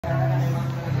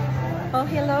Oh,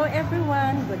 hello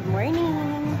everyone. Good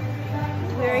morning.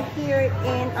 We're here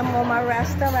in Amoma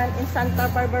Restaurant in Santa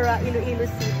Barbara,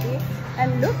 Iloilo City.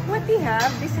 And look what we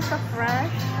have. This is a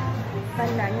fresh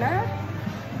banana.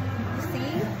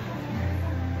 See?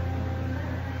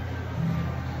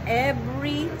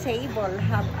 Every table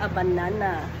have a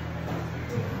banana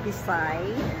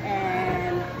beside,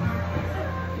 and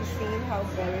you see how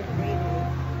very pretty.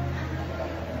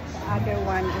 The other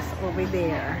one is over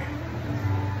there.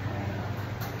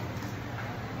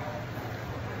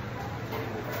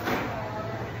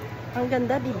 Ang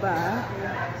ganda, diba?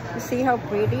 You see how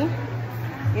pretty?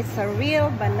 It's a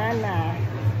real banana.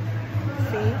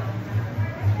 See?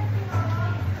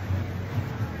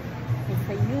 It's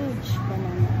a huge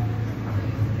banana.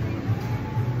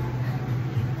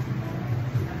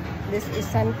 This is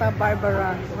Santa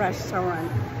Barbara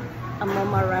Restaurant,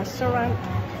 Amoma Restaurant,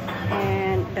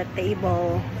 and the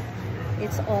table,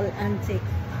 it's all antique.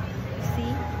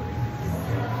 See?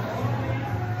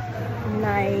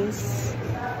 Nice.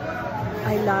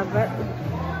 I love it.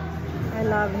 I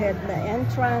love it. The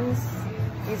entrance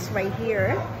is right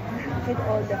here with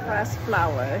all the fresh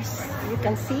flowers. You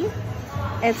can see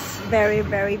it's very,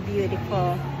 very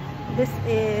beautiful. This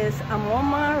is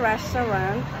Amoma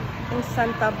Restaurant in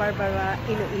Santa Barbara,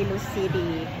 Iloilo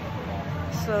City.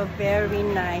 So very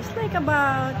nice. Like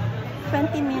about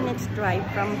 20 minutes drive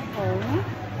from home.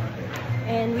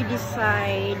 And we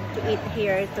decide to eat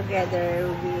here together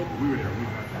with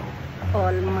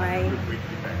all my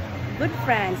good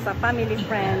friends, family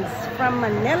friends from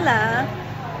Manila,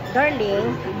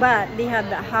 darling, but they have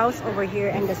the house over here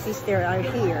and the sister are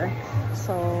here.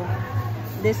 So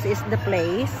this is the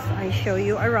place. I show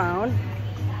you around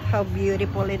how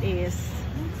beautiful it is.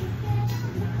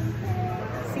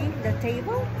 See the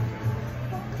table?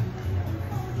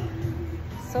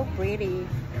 So pretty.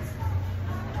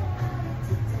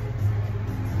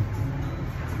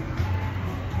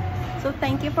 So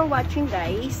thank you for watching,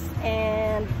 guys,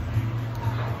 and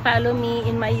follow me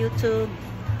in my YouTube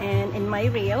and in my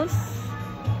reels.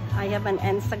 I have an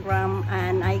Instagram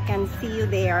and I can see you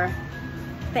there.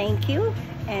 Thank you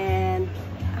and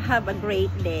have a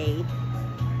great day.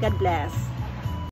 God bless.